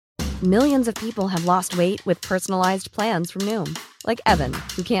Millions of people have lost weight with personalized plans from Noom. Like Evan,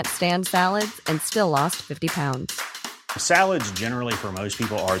 who can't stand salads and still lost 50 pounds. Salads generally for most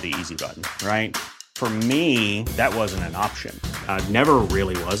people are the easy button, right? For me, that wasn't an option. I never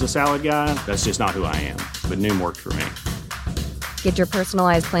really was a salad guy. That's just not who I am. But Noom worked for me. Get your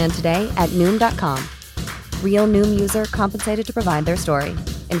personalized plan today at Noom.com. Real Noom user compensated to provide their story.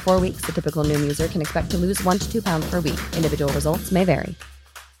 In 4 weeks, the typical Noom user can expect to lose 1 to 2 pounds per week. Individual results may vary.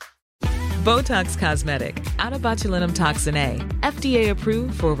 Botox Cosmetic, out of botulinum toxin A, FDA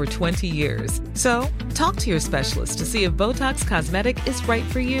approved for over 20 years. So, talk to your specialist to see if Botox Cosmetic is right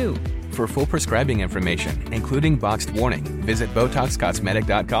for you. For full prescribing information, including boxed warning, visit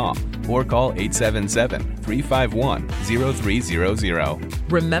BotoxCosmetic.com or call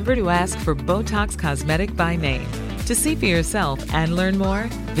 877-351-0300. Remember to ask for Botox Cosmetic by name. To see for yourself and learn more,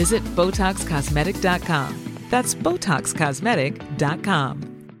 visit BotoxCosmetic.com. That's BotoxCosmetic.com.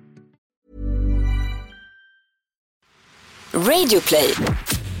 Radio Play.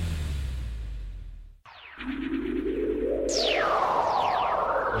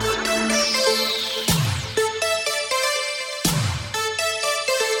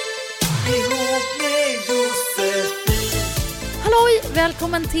 Halloj,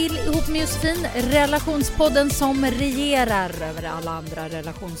 välkommen till Ihop med Josefin, relationspodden som regerar över alla andra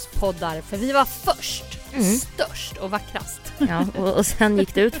relationspoddar. För vi var först, störst och vackrast. Ja, och sen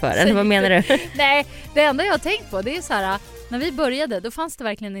gick det ut för eller vad menar du? Nej, det enda jag har tänkt på det är så här, när vi började då fanns det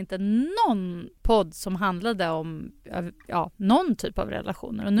verkligen inte någon podd som handlade om någon typ av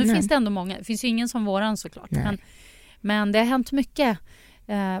relationer. Och nu finns det ändå många, det finns ju ingen som våran såklart. Men det har hänt mycket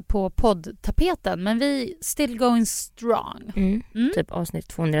på poddtapeten, men vi still going strong. Typ avsnitt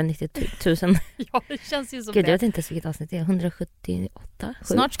 290 000. Ja, det känns ju som Gud, det. jag vet inte ens vilket avsnitt det är. 178?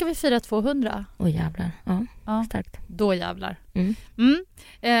 Snart ska vi fira 200. Åh jävlar, ja, starkt. Då jävlar.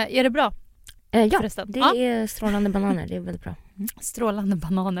 Är det bra? Ja, förresten? det är strålande bananer, det är väldigt bra. Strålande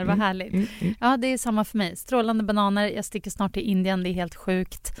bananer, vad härligt. Ja, det är samma för mig. Strålande bananer, jag sticker snart till Indien, det är helt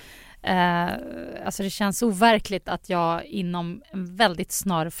sjukt. Alltså det känns overkligt att jag inom en väldigt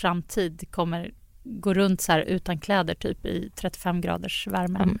snar framtid kommer gå runt så här utan kläder typ i 35 graders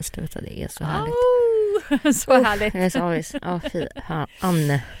värme. Ja, men sluta, det är så härligt. Så härligt. Jag är så avis. Fy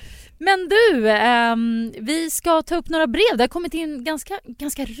Anne. Men du, vi ska ta upp några brev. Det har kommit in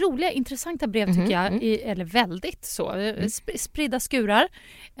ganska roliga, intressanta brev tycker jag. Eller väldigt så. Spridda skurar.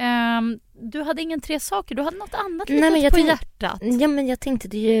 Du hade ingen 3 saker. Du hade något annat på hjärtat. Ja, men jag tänkte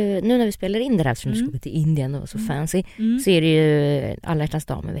det ju, nu när vi spelar in det här som du ska gå till Indien och så fancy, så är det ju alla hjärtans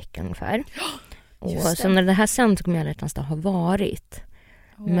dag med veckan ungefär. Och så när det här sen så kommer alla hjärtans dag ha varit.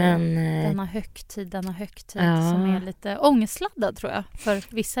 Men denna högtid som är lite ångestladdad tror jag, för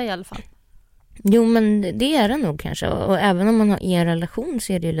vissa i alla fall. Jo, men det är det nog kanske. Och även om man har en relation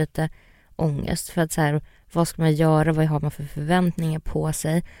så är det ju lite ångest. För att så här, vad ska man göra? Vad har man för förväntningar på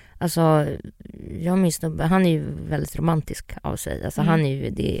sig? Alltså, jag minns nog, han är ju väldigt romantisk av sig. Alltså han är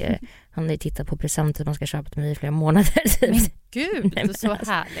ju han har ju tittat på presenter man ska köpa till mig i flera månader. Men gud, det är så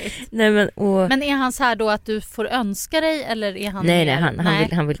härligt. Men är han så här då att du får önska dig, eller är han... Nej,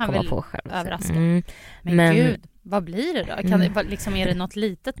 han vill komma på själv. Överraska. Men gud, vad blir det då? Liksom, är det något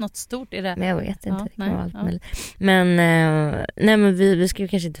litet, något stort? Är det... Men jag vet inte. Men vi ska ju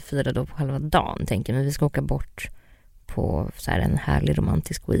kanske inte fira då på själva dagen, tänker jag. Men vi ska åka bort på så här en härlig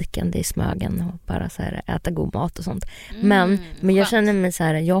romantisk weekend i Smögen och bara så här äta god mat och sånt. Men jag känner mig så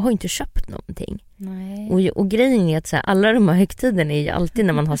här, jag har inte köpt någonting. Nej. Och grejen är att så här, alla de här högtiderna är ju alltid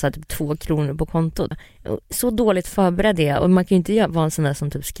när man har så här, typ 2 kronor på kontot. Så dåligt förberedd är jag. Och man kan ju inte vara en sån där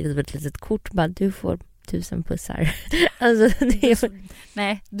som typ skriver ett litet kort, bara du får 1000 pussar. Alltså,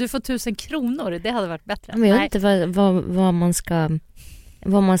 nej, du får 1000 kronor. Det hade varit bättre. Men jag vet inte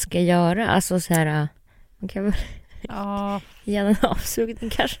vad man ska göra. Alltså så här, man kan väl ge en avsugning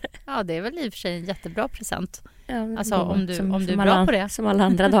kanske. Ja, det är väl i och för sig en jättebra present. Ja, alltså om du är bra alla, på det. Som alla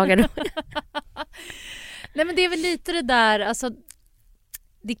andra dagar då. Nej, men det är väl lite det där, alltså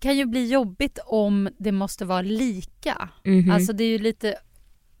det kan ju bli jobbigt om det måste vara lika. Alltså det är ju lite,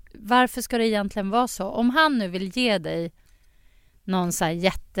 varför ska det egentligen vara så? Om han nu vill ge dig någon så här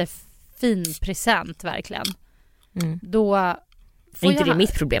jättefin present verkligen, då får inte det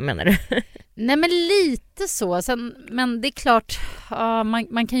mitt problem, menar du? Nej, men lite så. Men det är klart,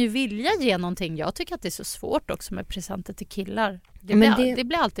 man kan ju vilja ge någonting. Jag tycker att det är så svårt också med presenter till killar. Det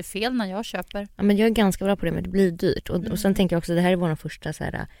blir alltid fel när jag köper. Ja, men jag är ganska bra på det, men det blir dyrt. Och sen tänker jag också, det här är vår första så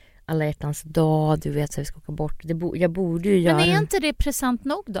här, alla hjärtans dag, du vet så vi ska åka bort. Jag borde ju göra. Men är inte det present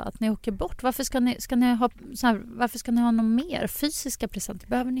nog då att ni åker bort? Varför ska ni ha någon mer fysiska presenter?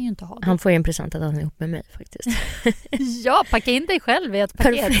 Behöver ni ju inte ha det. Han får ju en present att han är ihop med mig faktiskt. Ja, packa in dig själv i ett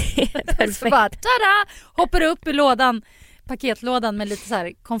paket. Perfekt. Så bara, tada! Hoppar upp i paketlådan med lite så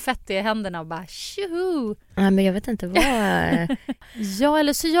här konfetti i händerna och bara tjoho! Nej, men jag vet inte vad. Ja,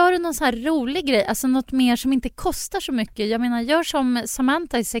 eller så gör du någon så här rolig grej, alltså något mer som inte kostar så mycket. Jag menar, gör som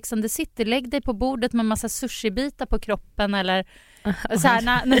Samantha i Sex and the City, lägg dig på bordet med massa sushibitar på kroppen eller så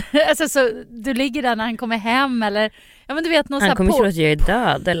här, alltså, så du ligger där när han kommer hem eller ja, men du vet någon han så här kommer tro att jag är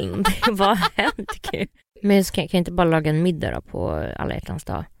död eller någonting. Vad har hänt? Men kan jag inte bara laga en middag då på alla hjärtans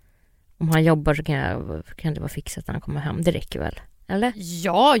dag? Om han jobbar så kan det vara fixat när han kommer hem. Det räcker väl? Eller?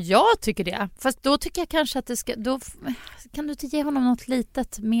 Ja, jag tycker det. Fast då tycker jag kanske att då kan du inte ge honom något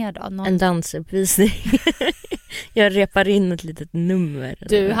litet mer då? En dansuppvisning. Jag repar in ett litet nummer.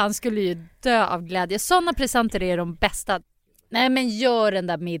 Du, han skulle ju dö av glädje. Sådana presenter är de bästa. Nej, men gör den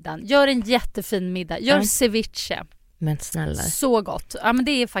där middagen. Gör en jättefin middag. Gör ceviche. Men snälla. Så gott. Ja, men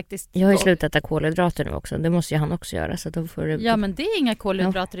det är faktiskt jag har ju gott. slutat äta kolhydrater nu också. Det måste ju han också göra. Så då får det... Ja, men det är inga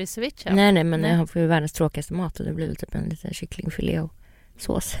kolhydrater i ceviche. Nej, men han får ju världens tråkigaste mat. Och det blir typ en liten kycklingfilé och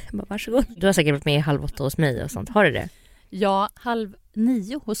sås. Bara, varsågod. Du har säkert varit med 7:30 hos mig och sånt. Har du det? Ja,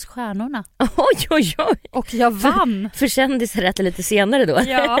 8:30 hos Stjärnorna. Oj. Och jag vann. För kändisar äter lite senare då.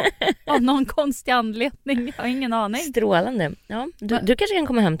 Ja, av någon konstig anledning. Jag har ingen aning. Strålande. Ja, du kanske kan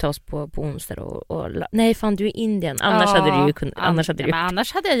komma hem till oss på onsdag och nej, fan, du är i Indien. Annars hade du ju kunnat. Annars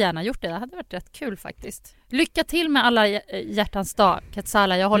hade jag gärna gjort det. Det hade varit rätt kul faktiskt. Lycka till med alla hjärtans dag,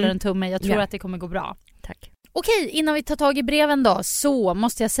 Katsala. Jag håller en tumme. Jag tror att det kommer gå bra. Tack. Okej, innan vi tar tag i breven då så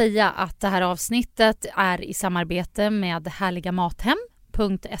måste jag säga att det här avsnittet är i samarbete med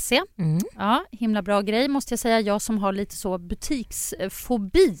härligamathem.se. Ja, himla bra grej måste jag säga. Jag som har lite så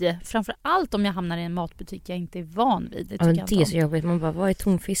butiksfobi, framförallt om jag hamnar i en matbutik jag inte är van vid. Det är så jobbigt. Man bara, vad är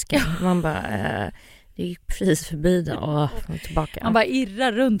tonfisken? Man bara, det är precis förbi då och tillbaka. Man bara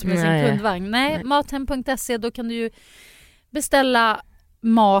irrar runt med sin kundvagn. Nej, mathem.se, då kan du ju beställa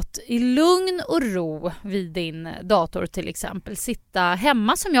mat i lugn och ro vid din dator till exempel. Sitta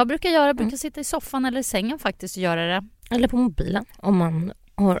hemma som jag brukar göra. Brukar sitta i soffan eller i sängen faktiskt och göra det. Eller på mobilen om man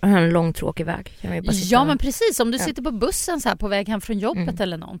har en lång tråkig väg. Ja, men precis. Om du sitter på bussen så här på väg hem från jobbet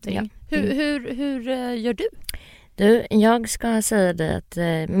eller någonting. Ja. Hur gör du? Du, jag ska säga det att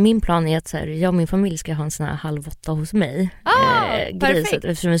min plan är att så här, jag och min familj ska ha en sån här 7:30 hos mig. Perfekt.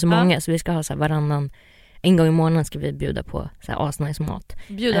 Eftersom vi är så många så vi ska ha så här en gång i månaden ska vi bjuda på så här asnice mat.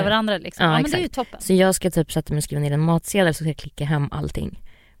 Bjuda varandra liksom. Ja, men det är ju toppen. Så jag ska typ sätta mig och skriva ner en matsedel så ska jag klicka hem allting.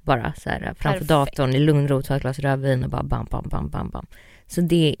 Bara så här framför datorn i lugn och ro, ta ett glas rödvin och bara bam. Så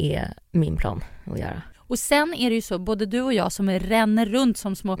det är min plan att göra. Och sen är det ju så, både du och jag som ränner runt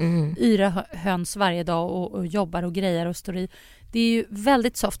som små yra höns varje dag och jobbar och grejer och står i. Det är ju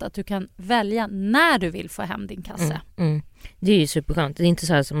väldigt soft att du kan välja när du vill få hem din kasse. Det är ju superskönt. Det är inte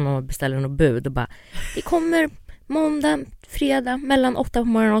så här som man beställer något bud och bara, det kommer måndag, fredag, mellan 8 på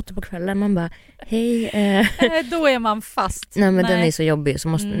morgonen och 8 på kvällen. Man bara, hej. Då är man fast. Nej, men den är så jobbig. Så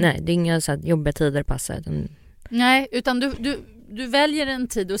nej, det är inga så här jobbiga tider passar. Nej, utan du väljer en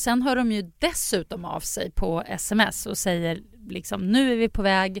tid och sen hör de ju dessutom av sig på sms och säger liksom, nu är vi på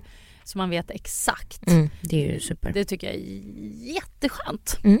väg, så man vet exakt. Det är ju super. Det tycker jag är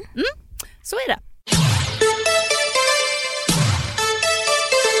jätteskönt. Så är det.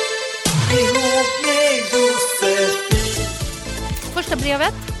 Första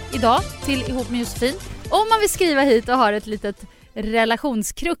brevet idag till Ihop med Josefin. Om man vill skriva hit och har ett litet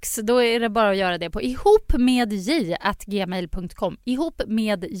relationskrux, då är det bara att göra det på ihopmedj@gmail.com. Ihop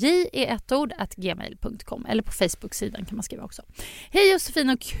med j är ett ord @gmail.com, eller på Facebook-sidan kan man skriva också. Hej Josefin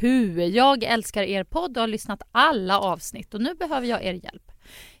och Q, jag älskar er podd och har lyssnat alla avsnitt och nu behöver jag er hjälp.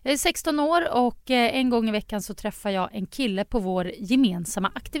 Jag är 16 år och en gång i veckan så träffar jag en kille på vår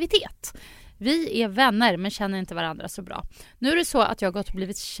gemensamma aktivitet. Vi är vänner men känner inte varandra så bra. Nu är det så att jag har gått och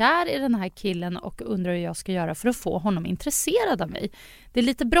blivit kär i den här killen och undrar hur jag ska göra för att få honom intresserad av mig. Det är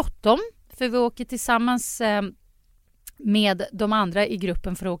lite bråttom för vi åker tillsammans med de andra i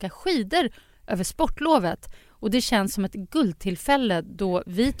gruppen för att åka skidor över sportlovet. Och det känns som ett guldtillfälle då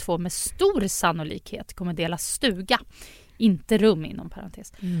vi två med stor sannolikhet kommer dela stuga. Inte rum inom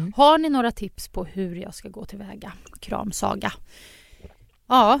parentes. Har ni några tips på hur jag ska gå tillväga? Kramsaga.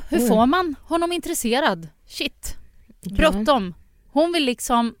 Ja, hur får man honom intresserad? Shit. Bråttom.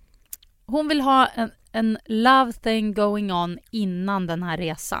 Hon vill ha en love thing going on innan den här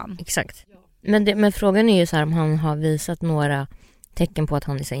resan. Exakt. Men frågan är ju så här om han har visat några tecken på att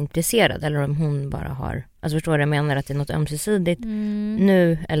han är så intresserad eller om hon bara har Alltså förstår du, jag menar att det är något ömsesidigt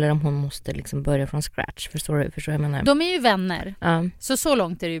nu, eller om hon måste liksom börja från scratch. Förstår du jag menar? De är ju vänner, så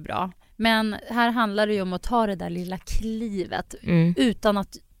långt är det ju bra. Men här handlar det ju om att ta det där lilla klivet utan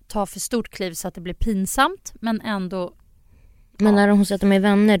att ta för stort kliv så att det blir pinsamt, men ändå... Men när hon säger att de är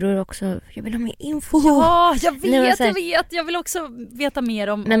vänner, då är det också, jag vill ha mer info. Ja, jag vet. Jag vill också veta mer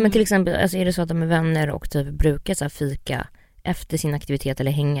om... Nej, men till exempel, alltså är det så att de är vänner och typ brukar så här fika efter sin aktivitet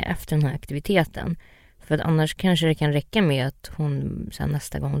eller hänga efter den här aktiviteten. För att annars kanske det kan räcka med att hon sen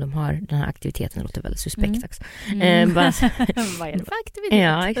nästa gång de har den här aktiviteten, det låter väldigt suspekt också. Vad är det för aktivitet?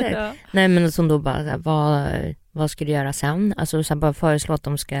 Ja, exakt. Ja. Nej, men att hon då bara så här, vad ska du göra sen? Alltså så här, bara föreslå att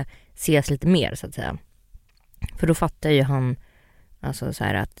de ska ses lite mer så att säga. För då fattar ju han alltså så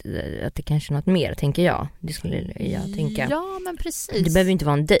här att det kanske är något mer, tänker jag. Det skulle jag tänka. Ja, men precis. Det behöver inte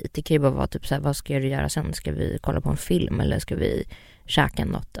vara en dejt. Det kan ju bara vara typ så här, vad ska du göra sen? Ska vi kolla på en film eller ska vi käka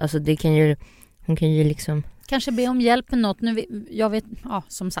något? Alltså det kan ju, hon kan ju liksom... Kanske be om hjälp med något. Nu, jag vet,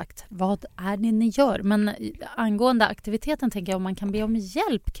 som sagt, vad är det ni gör? Men angående aktiviteten tänker jag om man kan be om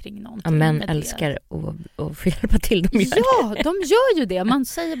hjälp kring någonting. Ja, men älskar att få hjälpa till. De gör ju det. Man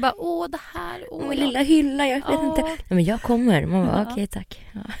säger bara, det här... Min lilla hylla, jag vet inte. Nej, men jag kommer. Man bara, okej, tack.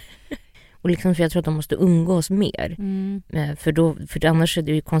 Ja. Och liksom, för jag tror att de måste umgås mer. För annars är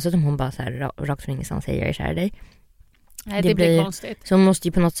det ju konstigt om hon bara så här, rakt från ingenstans säger jag är kär i dig. Nej, det blir konstigt. Så hon måste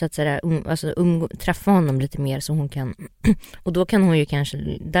ju på något sätt träffa honom lite mer så hon kan... Och då kan hon ju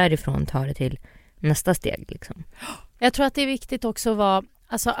kanske därifrån ta det till nästa steg. Liksom. Jag tror att det är viktigt också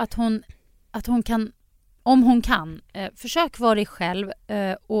att hon kan, om hon kan, försök vara dig själv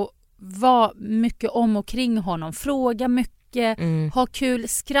och vara mycket om och kring honom. Fråga mycket, ha kul,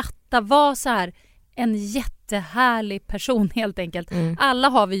 skratta, var så här en jättehärlig person helt enkelt. Alla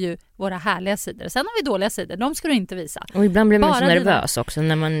har vi ju våra härliga sidor. Sen har vi dåliga sidor. De ska du inte visa. Och ibland blir man så nervös också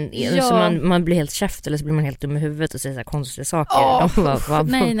när man blir helt käft eller så blir man helt dum i huvudet och säger så här konstiga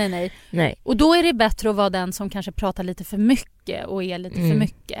saker. Nej. Och då är det bättre att vara den som kanske pratar lite för mycket och är lite för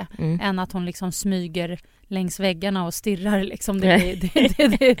mycket än att hon liksom smyger längs väggarna och stirrar liksom. Det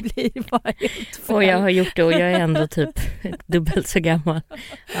blir bara helt fel. Och jag har gjort det och jag är ändå typ dubbelt så gammal.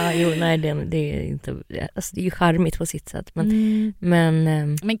 Det är inte, alltså det är ju charmigt på sitt sätt.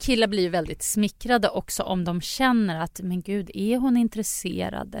 Men killar blir ju väldigt smickrade också om de känner att men gud, är hon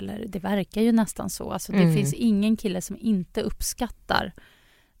intresserad? Eller det verkar ju nästan så. Alltså det finns ingen kille som inte uppskattar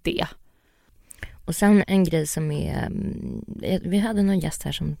det. Och sen en grej som är, vi hade någon gäst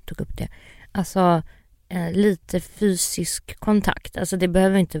här som tog upp det. Alltså lite fysisk kontakt. Alltså det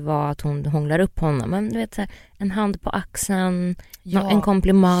behöver inte vara att hon hånglar upp honom. Men du vet så här, en hand på axeln, en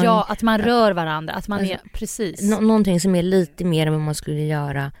komplimang. Ja, att man rör varandra. Att man är precis. Någonting som är lite mer än vad man skulle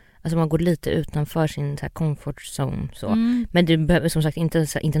göra. Alltså man går lite utanför sin så här comfort zone. Så. Men du behöver som sagt inte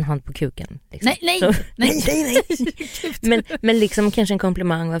en hand på kuken. Liksom. Nej. men liksom kanske en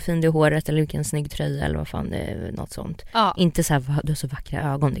komplimang, vad fin du är håret eller vilken snygg tröja eller vad fan det är, något sånt. Ja. Inte så här, du har så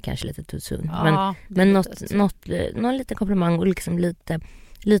vackra ögon, det är kanske lite tusun. Ja, men någon liten komplimang och liksom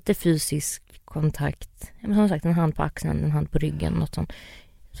lite fysisk kontakt. Men som sagt, en hand på axeln, en hand på ryggen, något sånt.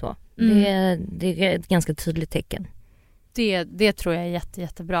 Så. Det är ett ganska tydligt tecken. Det tror jag är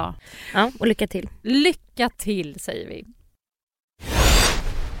jättebra. Ja, och lycka till. Lycka till, säger vi.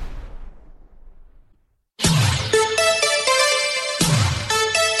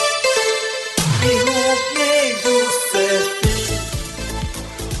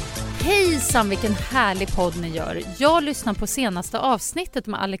 Hejsan, vilken härlig podd ni gör. Jag lyssnar på senaste avsnittet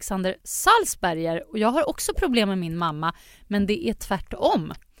med Alexander Salzberger och jag har också problem med min mamma, men det är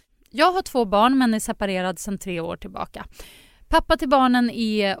tvärtom. Jag har 2 barn men är separerad sedan 3 år tillbaka. Pappa till barnen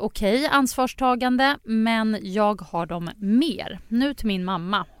är okej, ansvarstagande, men jag har dem mer. Nu till min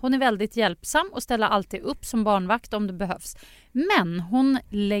mamma. Hon är väldigt hjälpsam och ställer alltid upp som barnvakt om det behövs. Men hon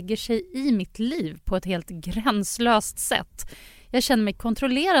lägger sig i mitt liv på ett helt gränslöst sätt. Jag känner mig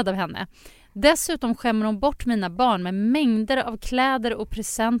kontrollerad av henne. Dessutom skämmer hon bort mina barn med mängder av kläder och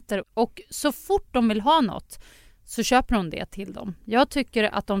presenter och så fort de vill ha något så köper hon det till dem. Jag tycker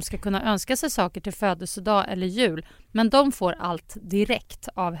att de ska kunna önska sig saker till födelsedag eller jul, men de får allt direkt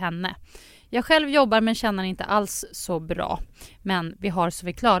av henne. Jag själv jobbar men känner inte alls så bra, men vi har så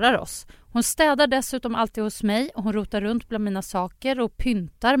vi klarar oss. Hon städar dessutom alltid hos mig och hon rotar runt bland mina saker och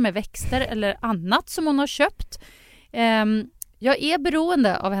pyntar med växter eller annat som hon har köpt. Jag är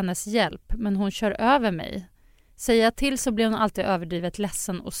beroende av hennes hjälp, men hon kör över mig. Säger jag till så blir hon alltid överdrivet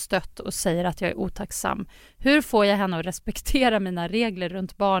ledsen och stött och säger att jag är otacksam. Hur får jag henne att respektera mina regler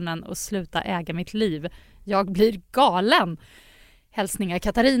runt barnen och sluta äga mitt liv? Jag blir galen. Hälsningar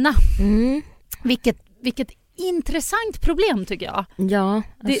Katarina. Vilket intressant problem tycker jag. Ja,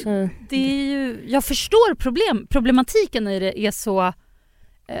 alltså... det är ju, jag förstår problematiken i det är så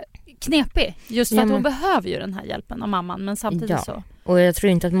knepig. Just för att hon behöver ju den här hjälpen av mamman, men samtidigt så. Och jag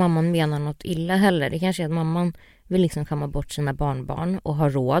tror inte att mamman menar något illa heller. Det kanske är att mamman vill liksom skämma bort sina barnbarn och ha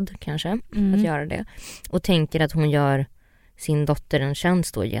råd kanske att göra det. Och tänker att hon gör sin dotter en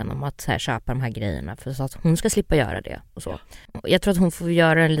tjänst då genom att så här, köpa de här grejerna för så att hon ska slippa göra det och så. Jag tror att hon får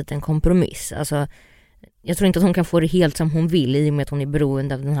göra en liten kompromiss. Alltså, jag tror inte att hon kan få det helt som hon vill i och med att hon är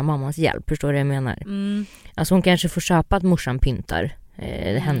beroende av den här mammans hjälp. Förstår du vad jag menar? Alltså hon kanske får köpa att morsan pyntar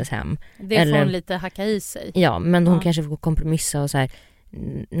hennes hem. Det får hon lite hacka i sig. Ja, men hon kanske får kompromissa och så här,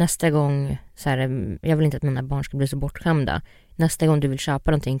 nästa gång så här, jag vill inte att mina barn ska bli så bortskämda. Nästa gång du vill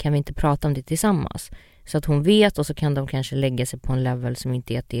köpa någonting kan vi inte prata om det tillsammans. Så att hon vet, och så kan de kanske lägga sig på en level som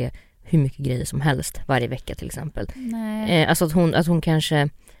inte är att det är hur mycket grejer som helst varje vecka till exempel. Alltså att hon kanske,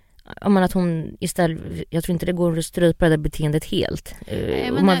 att hon istället, jag tror inte det går att strypa det där beteendet helt.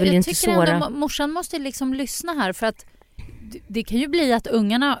 Men man vill jag inte tycker såra. Ändå, morsan måste liksom lyssna här, för att det kan ju bli att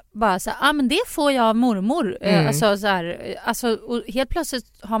ungarna bara säger, men det får jag av mormor. Och helt plötsligt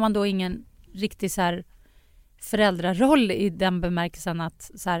har man då ingen riktig så här föräldraroll i den bemärkelsen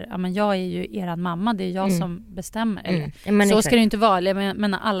att så här, men jag är ju eran mamma, det är jag som bestämmer. Så exakt. Ska det ju inte vara,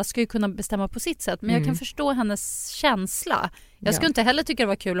 men alla ska ju kunna bestämma på sitt sätt, men jag kan förstå hennes känsla. Jag skulle inte heller tycka det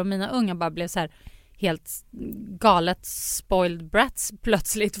var kul om mina unga bara blev så här helt galet spoiled brats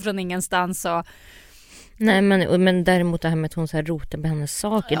plötsligt från ingenstans och... Nej, men däremot det här med att hon så här rotar med hennes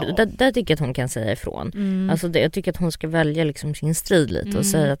saker, där tycker jag att hon kan säga ifrån. Alltså jag tycker att hon ska välja liksom sin strid lite och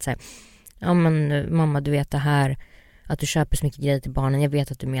säga att så här, ja men mamma, du vet det här att du köper så mycket grejer till barnen, jag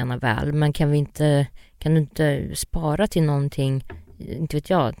vet att du menar väl, men kan du inte spara till någonting, inte vet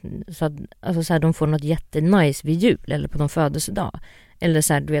jag, så att alltså så här, de får något jättenice vid jul eller på någon födelsedag, eller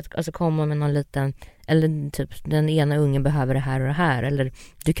så här, du vet, alltså komma med någon liten, eller typ den ena ungen behöver det här och det här, eller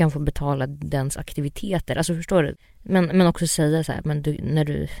du kan få betala dens aktiviteter, alltså förstår du, men också säga så här, men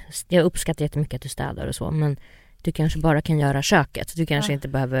jag uppskattar jättemycket att du städar och så, men du kanske bara kan göra köket. Du kanske inte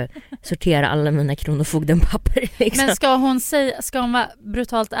behöver sortera alla mina kronofogdenpapper. Liksom. Men ska hon vara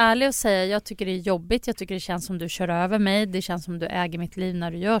brutalt ärlig och säga, jag tycker det är jobbigt, jag tycker det känns som du kör över mig, det känns som du äger mitt liv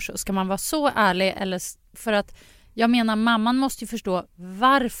när du gör så. Ska man vara så ärlig, eller för att jag menar, mamman måste ju förstå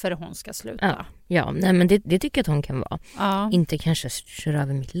varför hon ska sluta. Ja, nej, men det tycker jag att hon kan vara. Inte kanske köra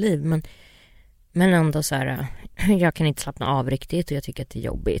över mitt liv, men ändå så här, jag kan inte slappna av riktigt och jag tycker att det är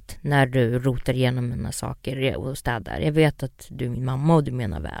jobbigt när du rotar igenom mina saker och städar. Jag vet att du är min mamma och du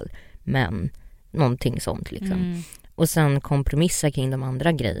menar väl, men någonting sånt liksom. Och sen kompromissa kring de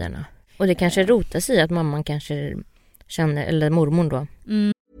andra grejerna. Och det kanske rotar sig i att mamman kanske känner, eller mormor då.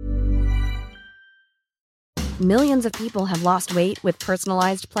 Millions of people have lost weight with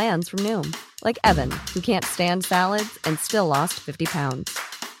personalized plans from Noom. Like Evan, who can't stand salads and still lost 50 pounds.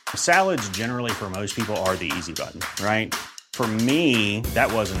 Salads generally for most people are the easy button, right? For me,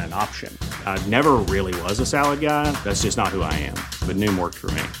 that wasn't an option. I never really was a salad guy. That's just not who I am. But Noom worked for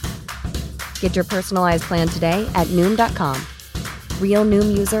me. Get your personalized plan today at Noom.com. Real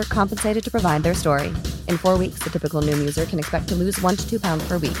Noom user compensated to provide their story. In 4 weeks, the typical Noom user can expect to lose 1 to 2 pounds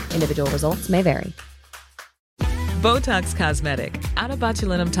per week. Individual results may vary. Botox Cosmetic, out of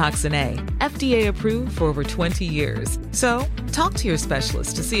botulinum toxin A, FDA approved for over 20 years. So, talk to your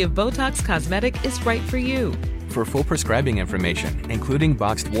specialist to see if Botox Cosmetic is right for you. For full prescribing information, including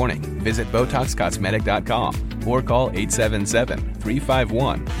boxed warning, visit BotoxCosmetic.com or call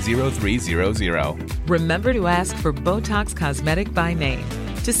 877-351-0300. Remember to ask for Botox Cosmetic by name.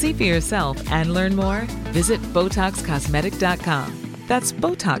 To see for yourself and learn more, visit BotoxCosmetic.com. That's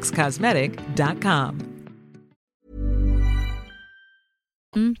BotoxCosmetic.com.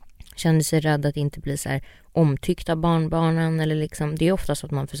 Kände sig rädd att inte bli så här omtyckt av barnbarnen, eller liksom, det är ofta så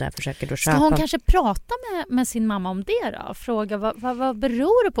att man försöker då köpa. Ska hon kanske prata med sin mamma om det då? Fråga vad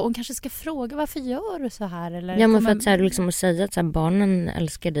beror det på? Hon kanske ska fråga, varför gör du så här? Eller ja, men för att så här, liksom att säga att så här, barnen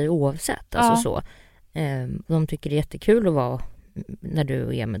älskar dig oavsett, alltså så. De tycker det är jättekul att vara när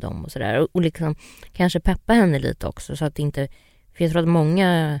du är med dem och sådär, och liksom kanske peppa henne lite också, så att inte, för jag tror att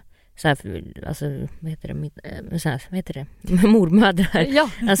många så här, alltså vad heter det mormödrar,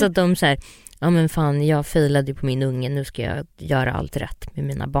 alltså att de så här, ja men fan, jag failade på min unge, nu ska jag göra allt rätt med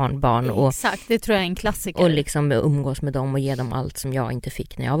mina barnbarn. Och exakt, det tror jag är en klassiker. Och liksom umgås med dem och ge dem allt som jag inte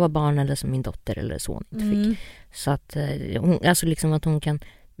fick när jag var barn, eller som min dotter eller son inte fick. Så att alltså liksom att hon kan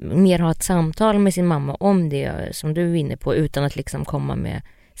mer ha ett samtal med sin mamma om det som du är inne på, utan att liksom komma med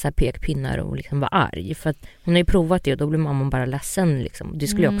så här pekpinnar och liksom vara arg. För att hon har ju provat det och då blir mamman bara ledsen liksom. Det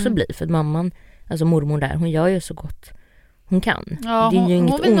skulle jag också bli, för att mamman, alltså mormor där, hon gör ju så gott hon kan. Ja, det är ju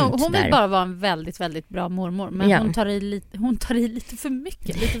inget ont hon vill där. bara vara en väldigt, väldigt bra mormor. Men hon tar i lite för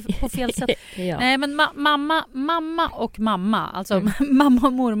mycket. Lite på fel sätt. Nej, men mamma och mamma. Alltså mamma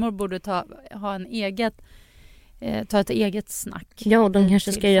och mormor borde ta ett eget snack. Ja, och de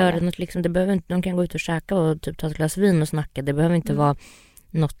kanske ska göra något liksom, det behöver inte, de kan gå ut och käka och typ ta ett glas vin och snacka. Det behöver inte vara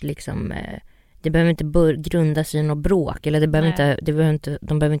något liksom, det behöver inte grunda sig i något bråk, eller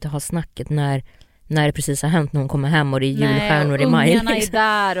de behöver inte ha snacket när det precis har hänt, när hon kommer hem och det är julstjärnor i maj. Ungarna är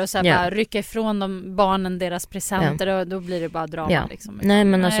där och så här bara rycka ifrån barnen deras presenter och då blir det bara drama liksom. Nej,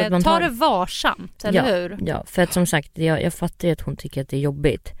 men alltså att man tar det varsamt, eller hur? Ja, för att som sagt, jag fattar ju att hon tycker att det är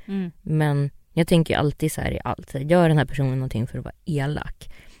jobbigt. Men jag tänker alltid så här i allt. Gör den här personen någonting för att vara elak?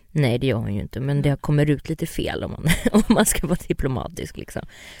 Nej, det gör hon ju inte. Men det kommer ut lite fel om man ska vara diplomatisk liksom.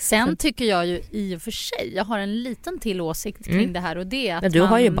 Sen tycker jag ju i och för sig, jag har en liten till åsikt kring det här, och det är att du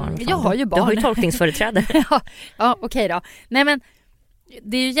har ju barn. Jag har ju barn. Du har ju tolkningsföreträde. ja, okej då. Nej, men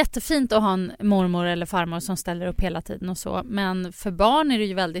det är ju jättefint att ha en mormor eller farmor som ställer upp hela tiden och så. Men för barn är det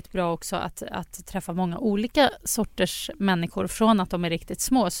ju väldigt bra också att träffa många olika sorters människor från att de är riktigt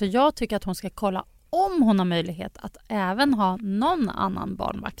små. Så jag tycker att hon ska kolla om hon har möjlighet att även ha någon annan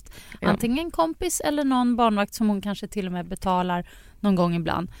barnvakt. Antingen kompis eller någon barnvakt som hon kanske till och med betalar någon gång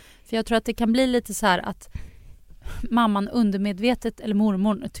ibland. För jag tror att det kan bli lite så här att mamman undermedvetet eller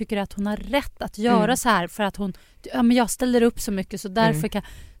mormor tycker att hon har rätt att göra så här för att hon, men jag ställer upp så mycket så därför kan,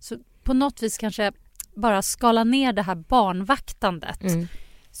 så på något vis kanske bara skala ner det här barnvaktandet.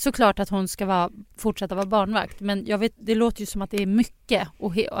 Såklart att hon ska fortsätta vara barnvakt, men jag vet, det låter ju som att det är mycket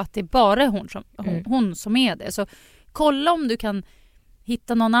och att det är bara hon som är det. Så kolla om du kan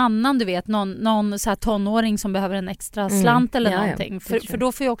hitta någon annan, du vet, någon så här tonåring som behöver en extra slant eller någonting. För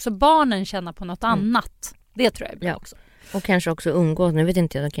då får ju också barnen känna på något annat. Det tror jag är bra också. Och kanske också umgås, nu vet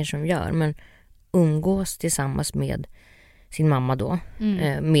inte jag, kanske de gör, men umgås tillsammans med sin mamma då,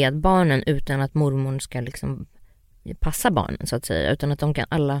 med barnen, utan att mormor ska liksom passa barnen så att säga, utan att de kan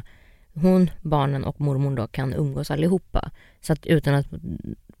alla, barnen och mormor då kan umgås allihopa, så att utan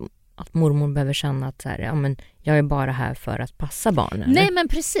att mormor behöver känna att så här, men jag är bara här för att passa barnen. Nej, men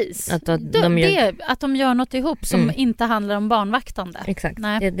precis. Att de gör något ihop som inte handlar om barnvaktande. Exakt.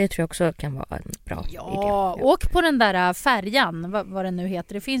 Det tror jag också kan vara en bra idé. Ja, åk på den där färjan, vad det nu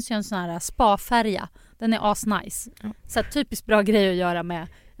heter. Det finns ju en sån här spa-färja. Den är asnice. Ja. Så här, typiskt bra grej att göra med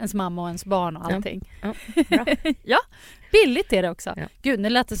ens mamma och ens barn och allting. Ja, bra. Ja, billigt är det också. Ja. Gud, nu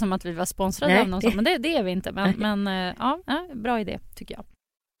lät det som att vi var sponsrade av någon sån, men det är vi inte. Men bra idé tycker jag.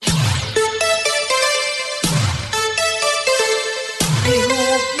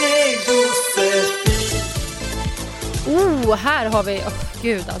 Här har vi,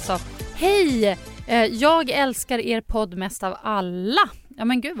 gud alltså. Hej, jag älskar er podd mest av alla. Ja,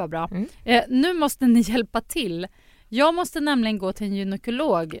 men gud vad bra. Nu måste ni hjälpa till. Jag måste nämligen gå till en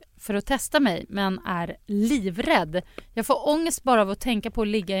gynekolog för att testa mig, men är livrädd. Jag får ångest bara av att tänka på att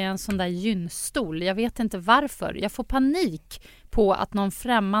ligga i en sån där gynstol. Jag vet inte varför. Jag får panik på att någon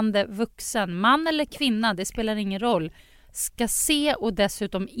främmande vuxen, man eller kvinna, det spelar ingen roll, ska se och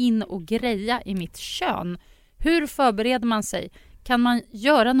dessutom in och greja i mitt kön. Hur förbereder man sig? Kan man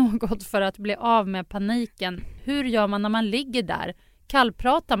göra något för att bli av med paniken? Hur gör man när man ligger där?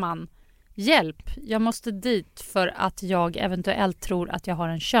 Kallpratar man? Hjälp, jag måste dit för att jag eventuellt tror att jag har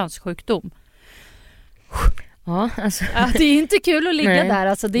en könssjukdom. Ja, alltså. Det är inte kul att ligga där.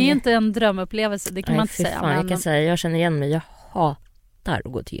 Alltså, det är inte en drömupplevelse, det kan man inte säga. Fan, jag kan säga, jag känner igen mig. Jag hatar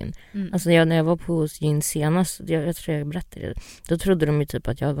att gå till gyn. Alltså när jag var på gyn senast, jag tror jag berättade det, då trodde de ju typ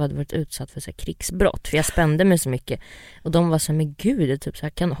att jag hade varit utsatt för så här krigsbrott, för jag spände mig så mycket, och de var så här, men gud, typ så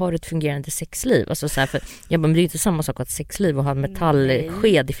här, har du ett fungerande sexliv? Alltså så här, för jag bara, men det är inte samma sak att sexliv och ha en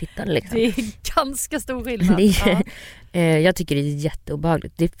metallsked i fittan liksom. Det är ganska stor skillnad. Jag tycker det är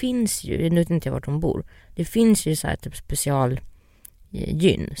jätteobehagligt. Det finns ju, nu vet inte jag vart de bor, det finns ju så här typ special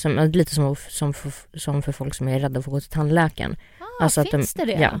gyn, som lite som för folk som är rädda för att gå till tandläkaren. Alltså finns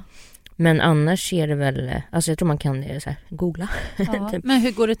det? Ja. Men annars är det väl, alltså jag tror man kan så här, googla. Ja, typ. Men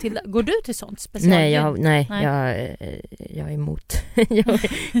hur går det till? Går du till sånt speciellt? Nej, jag är emot.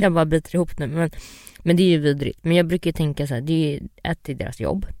 jag bara biter ihop nu. Men det är ju vidrigt. Men jag brukar tänka så här, det är ett i deras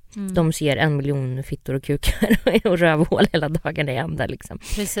jobb. De ser 1 miljon fittor och kukar och rövhål hela dagen i ända liksom.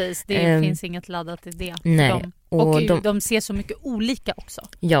 Precis, det finns inget laddat i det. Nej. Och de ser så mycket olika också.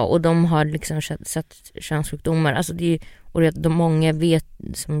 Ja, och de har liksom sett könssjukdomar. Alltså det är, och många vet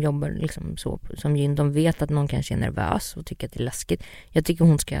som jobbar liksom så som gyn, de vet att någon kanske är nervös och tycker att det är läskigt. Jag tycker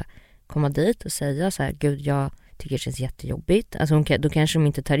hon ska komma dit och säga så här, gud, jag tycker det känns jättejobbigt. Alltså då kanske de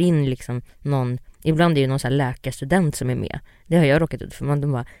inte tar in liksom någon, ibland är det ju någon så här läkarstudent som är med. Det har jag råkat ut för.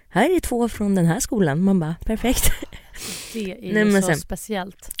 De bara, här är 2 från den här skolan. Man bara, perfekt. Det är ju så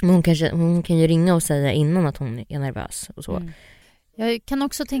speciellt. Hon kan ju ringa och säga innan att hon är nervös och så. Jag kan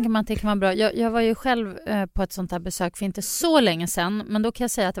också tänka mig att det kan vara bra. Jag var ju själv på ett sånt här besök för inte så länge sedan. Men då kan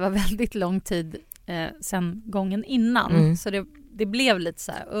jag säga att det var väldigt lång tid sedan gången innan. Så det blev lite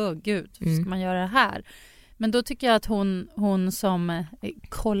så här, gud, hur ska man göra det här? Men då tycker jag att hon som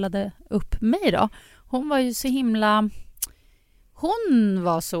kollade upp mig då, hon var ju så himla... Hon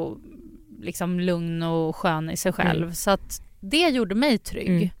var så liksom lugn och skön i sig själv. Så att det gjorde mig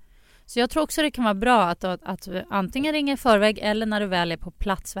trygg. Så jag tror också det kan vara bra att antingen ringa i förväg eller när du väl är på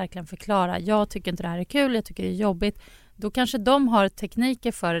plats verkligen förklara. Jag tycker inte det här är kul, jag tycker det är jobbigt. Då kanske de har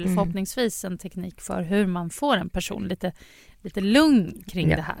tekniker för, eller förhoppningsvis en teknik för hur man får en person lite lugn kring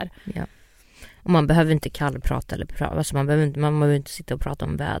det här. Ja. Och man behöver inte kallprata eller prata. Alltså man behöver inte sitta och prata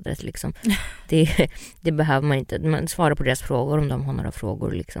om vädret liksom. Det behöver man inte. Man svarar på deras frågor om de har några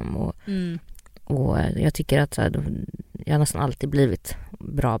frågor liksom. Och jag tycker att så här, jag har nästan alltid blivit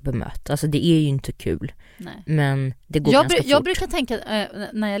bra bemött. Alltså det är ju inte kul. Nej. Men det går ganska fort. Jag brukar tänka,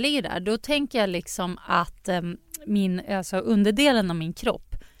 när jag ligger där, då tänker jag liksom att alltså underdelen av min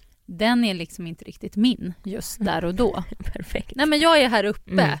kropp, den är liksom inte riktigt min just där och då. Perfekt. Nej, men jag är här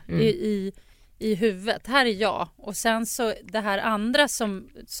uppe i huvudet. Här är jag. Och sen så det här andra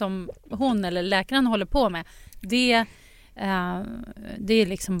som hon eller läkaren håller på med, det är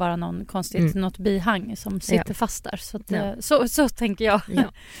liksom bara något bihang som sitter fast där. Så, så tänker jag.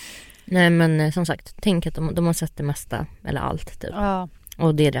 Ja. Nej, men som sagt, tänk att de har sett det mesta eller allt typ. Ja.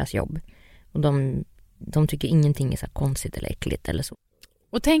 Och det är deras jobb. Och de tycker ingenting är så konstigt eller äckligt eller så.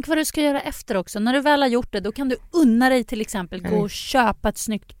 Och tänk vad du ska göra efter också. När du väl har gjort det, då kan du unna dig till exempel gå och köpa ett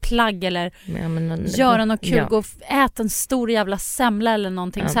snyggt plagg eller göra något kul. Gå och äta en stor jävla semla eller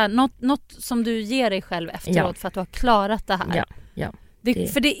någonting. Så här, något som du ger dig själv efteråt för att du har klarat det här. Ja.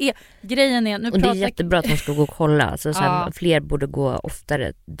 För det är, grejen är... Och det är jättebra att de ska gå och kolla. Alltså, så här, fler borde gå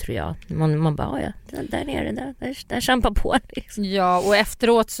oftare, tror jag. Man bara, där är det, där kämpar på. Liksom. Ja, och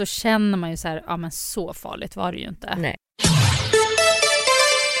efteråt så känner man ju så här, men så farligt var det ju inte. Nej.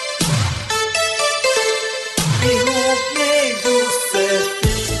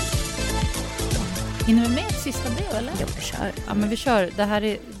 Hinner vi med ett sista brev eller? Ja, vi kör. Ja, men vi kör.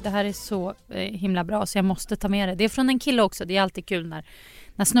 Det här är så himla bra så jag måste ta med det. Det är från en kille också. Det är alltid kul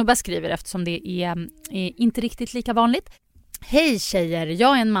när snubbar skriver eftersom det är inte riktigt lika vanligt. Hej tjejer,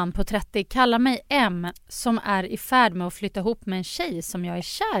 jag är en man på 30. Kallar mig M som är i färd med att flytta ihop med en tjej som jag är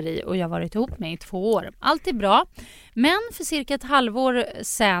kär i och jag har varit ihop med i 2 år. Allt är bra, men för cirka ett halvår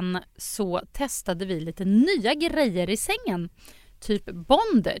sedan så testade vi lite nya grejer i sängen. Typ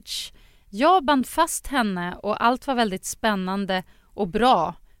bondage. Jag band fast henne och allt var väldigt spännande och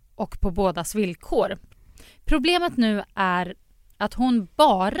bra och på bådas villkor. Problemet nu är att hon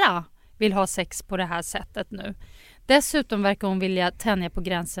bara vill ha sex på det här sättet nu. Dessutom verkar hon vilja tänja på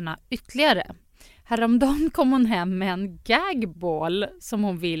gränserna ytterligare. Häromdagen kom hon hem med en gagball som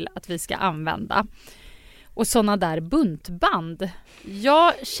hon vill att vi ska använda. Och såna där buntband.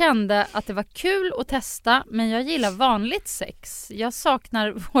 Jag kände att det var kul att testa, men jag gillar vanligt sex. Jag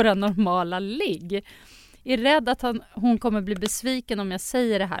saknar våra normala ligg. Är rädd att hon kommer bli besviken om jag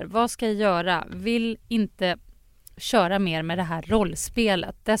säger det här. Vad ska jag göra? Vill inte köra mer med det här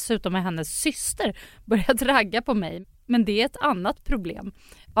rollspelet. Dessutom har hennes syster börjat ragga på mig. Men det är ett annat problem.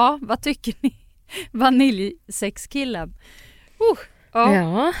 Ja, vad tycker ni? Vaniljsexkillen.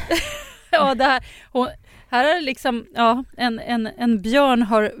 Ja. Ja, det här... Här är det liksom, en björn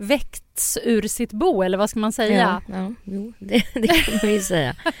har väckts ur sitt bo, eller vad ska man säga? Ja, det kan man ju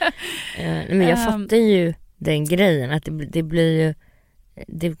säga. Men jag fattar ju den grejen, att det blir ju...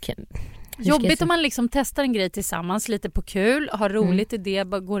 Jobbigt om man liksom testar en grej tillsammans, lite på kul, har roligt i det,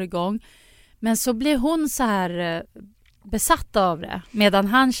 bara går igång. Men så blir hon så här besatt av det, medan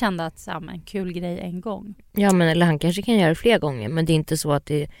han kände att en kul grej en gång. Ja, men eller han kanske kan göra det fler gånger, men det är inte så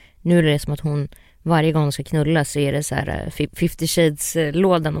att nu är det som att hon varje gång ska knulla så är det så här 50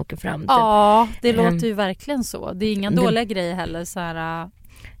 Shades-lådan åker fram. Typ. Ja, det låter ju verkligen så. Det är inga dåliga grejer heller. Så här,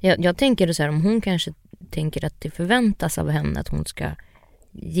 Jag tänker så här, om hon kanske tänker att det förväntas av henne att hon ska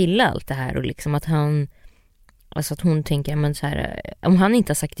gilla allt det här och liksom att att hon tänker, men så här, om han inte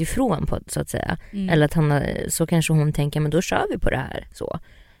har sagt ifrån på så att säga, eller att så kanske hon tänker, men då kör vi på det här så.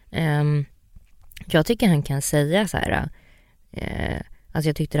 Jag tycker han kan säga så här, alltså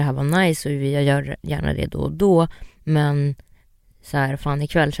jag tyckte det här var nice och jag gör gärna det då och då, men så här, fan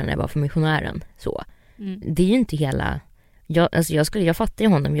ikväll känner jag bara för missionären så. Det är ju inte hela jag fattar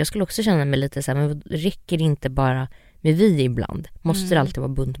ju honom, jag skulle också känna mig lite så här, men räcker det inte bara med vi ibland. Måste det alltid vara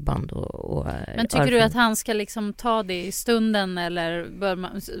buntband och men tycker du att han ska liksom ta det i stunden eller bör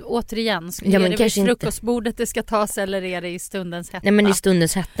man, återigen, är det vid frukostbordet det ska tas eller är det i stundens hetta? Nej, men i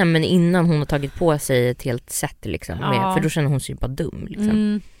stundens hetta, men innan hon har tagit på sig ett helt set liksom, för då känner hon sig bara dum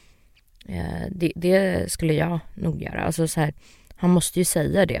liksom. Det skulle jag nog göra. Alltså så här, han måste ju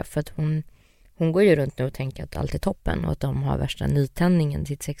säga det för att hon går ju runt nu och tänker att allt är toppen och att de har värsta nytändningen i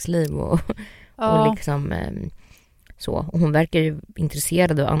sitt sexliv och liksom så. Och hon verkar ju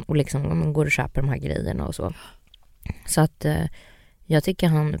intresserad och liksom man går och köper de här grejerna och så. Så att jag tycker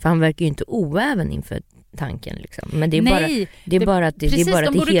han verkar ju inte oäven inför tanken liksom. Men det är bara att det precis, är bara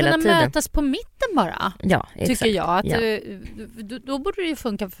de borde hela kunna tiden mötas på mitten bara. Ja, exakt. Tycker jag att då borde det ju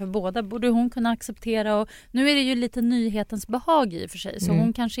funka för båda. Borde hon kunna acceptera och nu är det ju lite nyhetens behag i och för sig. Så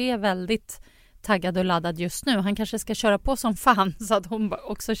hon kanske är väldigt taggad och laddad just nu. Han kanske ska köra på som fan så att hon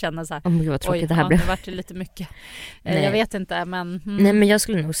också känner så här. Oj, det här blev varit lite mycket. Jag vet inte, men nej, men jag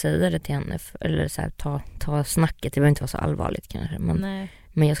skulle nog säga det till henne eller så här, ta snacket. Det behöver inte vara så allvarligt kanske,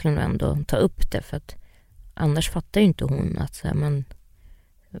 men jag skulle nog ändå ta upp det för att annars fattar ju inte hon att så här, men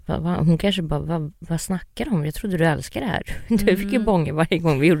hon kanske bara, vad snackar de om? Jag trodde du älskar det här. Du fick ju bånga varje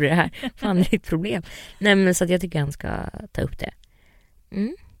gång vi gjorde det här. Fan, det är ett problem. Nej, men så att jag tycker han ska ta upp det.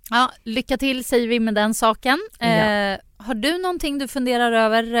 Ja, lycka till säger vi med den saken. Har du någonting du funderar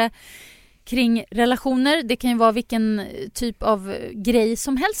över kring relationer? Det kan ju vara vilken typ av grej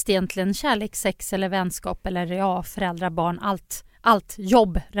som helst egentligen. Kärlek, sex eller vänskap eller föräldrar, barn, allt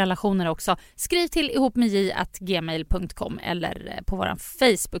jobb, relationer också. Skriv till ihopmedj@gmail.com eller på vår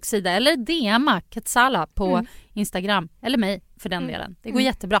Facebook-sida eller DMa Katsala på Instagram eller mig för den delen. Det går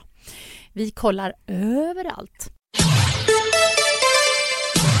jättebra. Vi kollar överallt.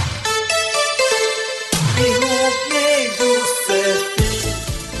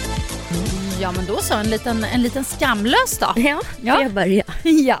 Ja, men då så, en liten skamlös då. Ja, jag börjar.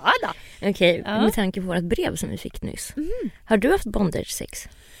 Ja då. Okej, med tanke på vårt brev som vi fick nyss. Har du haft bondage-sex?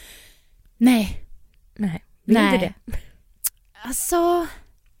 Nej. Vill du det? Alltså,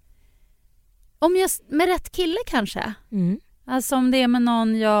 om jag med rätt kille kanske. Alltså om det är med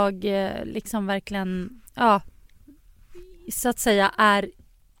någon jag liksom verkligen, så att säga är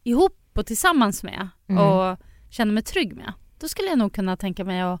ihop och tillsammans med och känner mig trygg med. Då skulle jag nog kunna tänka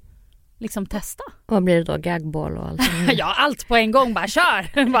mig att liksom testa. Vad blir det då? Gagball och allt? Ja, allt på en gång. Bara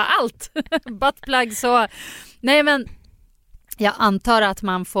kör. Bara allt. Buttplug så. Nej, men jag antar att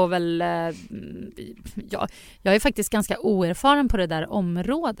man får väl... jag är faktiskt ganska oerfaren på det där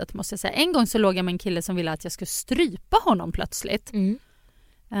området, måste jag säga. En gång så låg jag med en kille som ville att jag skulle strypa honom plötsligt.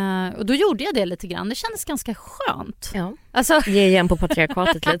 Och då gjorde jag det lite grann. Det kändes ganska skönt. Ja. Alltså... Ge igen på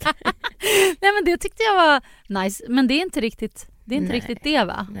patriarkatet lite. Nej, men det tyckte jag var nice. Men det är inte riktigt... Det är inte riktigt det,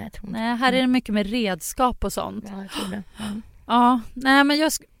 va? Nej, här är det mycket med redskap och sånt. Ja, jag tror det. Nej, men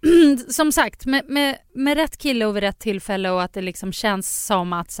jag som sagt, med rätt kille och vid rätt tillfälle och att det liksom känns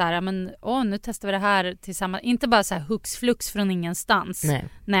som att så här, men nu testar vi det här tillsammans. Inte bara så här hux flux från ingenstans.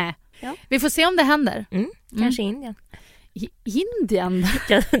 Nej. Ja. Vi får se om det händer. Kanske Indien. Indien?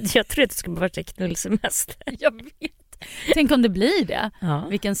 jag tror att det ska vara knullsemester. Jag vet. Tänk om det blir det. Ja.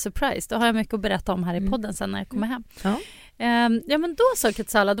 Vilken surprise. Då har jag mycket att berätta om här i podden sen när jag kommer hem. Ja, men då så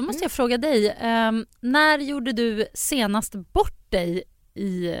Katsala, då måste jag fråga dig. När gjorde du senast bort dig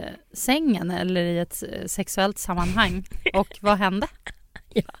i sängen eller i ett sexuellt sammanhang? Och vad hände?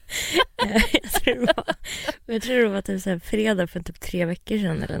 Jag tror det var typ så här fredag för typ 3 veckor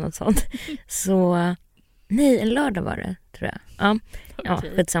sedan eller något sånt. Så nej, en lördag var det, tror jag. Ja,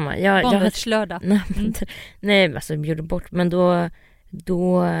 skitsamma. Boundedlördag. Nej, alltså jag gjorde bort. Men då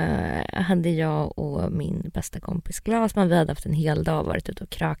hade jag och min bästa kompis Glasman, vi hade haft en hel dag, varit ute och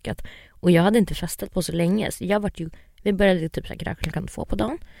krökat. Och jag hade inte festat på så länge. Så vi började typ så här klockan 2 på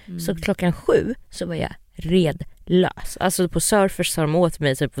dagen. Så klockan 7 så var jag redlös. Alltså på surfers sa de åt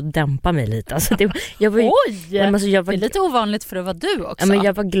mig typ att dämpa mig lite. Alltså det var det är lite ovanligt för att vara du också. Ja, men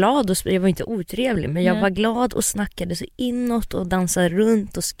jag var glad och jag var inte otrevlig, men jag var glad och snackade så inåt och dansade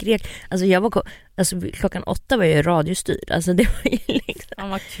runt och skrek. Alltså klockan 8 var jag radiostyrd. Alltså det var ju liksom... Ja,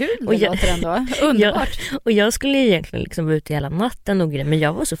 vad kul det låter ändå. Underbart. Och jag skulle egentligen liksom vara ute hela natten och grejer, men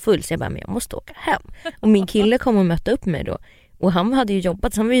jag var så full så jag bara, men jag måste åka hem. Och min kille kom och mötte upp mig då. Och han hade ju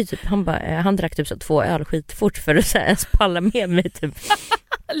jobbat, så han drack typ så 2 öl skitfort för att ens palla med mig typ.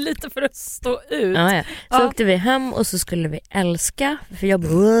 Lite för att stå ut. Ja. Så åkte vi hem och så skulle vi älska, för jag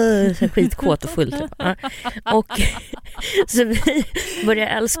var skitkåt och full typ. Och så vi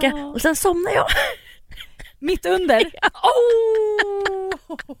började älska och sen somnade jag. Mitt under?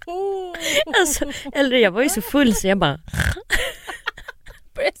 Alltså, eller jag var ju så full så jag bara...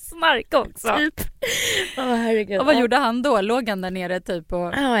 började mark också. Typ. Herregud. Och vad gjorde han då? Låg han där nere typ?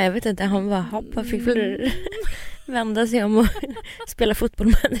 Och... Ja, jag vet inte. Han var hoppa, fick väl vända sig om och spela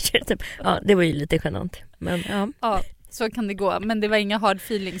fotbollmanager typ. Ja, det var ju lite genant. Men ja, så kan det gå. Men det var inga hard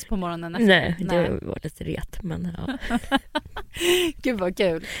feelings på morgonen efter. Nej, det var lite ret. Men ja. Gud vad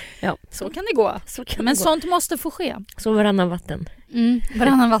kul. Ja. Så kan det gå. Men sånt måste få ske. Så varannan vatten.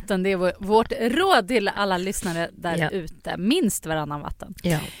 Varannan vatten, det är vårt råd till alla lyssnare där ute. Minst varannan vatten.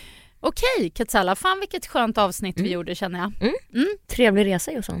 Ja. Okej, Katsala, fan vilket skönt avsnitt vi gjorde, känner jag. Trevlig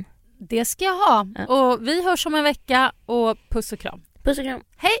resa, Jossan. Det ska jag ha. Ja. Och vi hörs om en vecka och puss och kram. Puss och kram.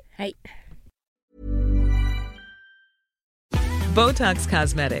 Hej! Hej. Botox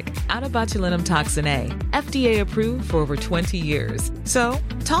Cosmetic, out of botulinum toxin A, FDA approved for over 20 years. So,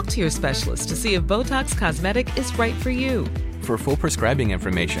 talk to your specialist to see if Botox Cosmetic is right for you. For full prescribing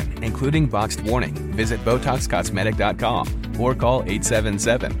information, including boxed warning, visit BotoxCosmetic.com or call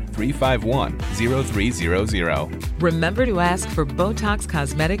 877-351-0300. Remember to ask for Botox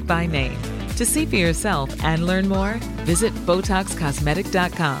Cosmetic by name. To see for yourself and learn more, visit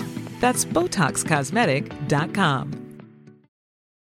BotoxCosmetic.com. That's BotoxCosmetic.com.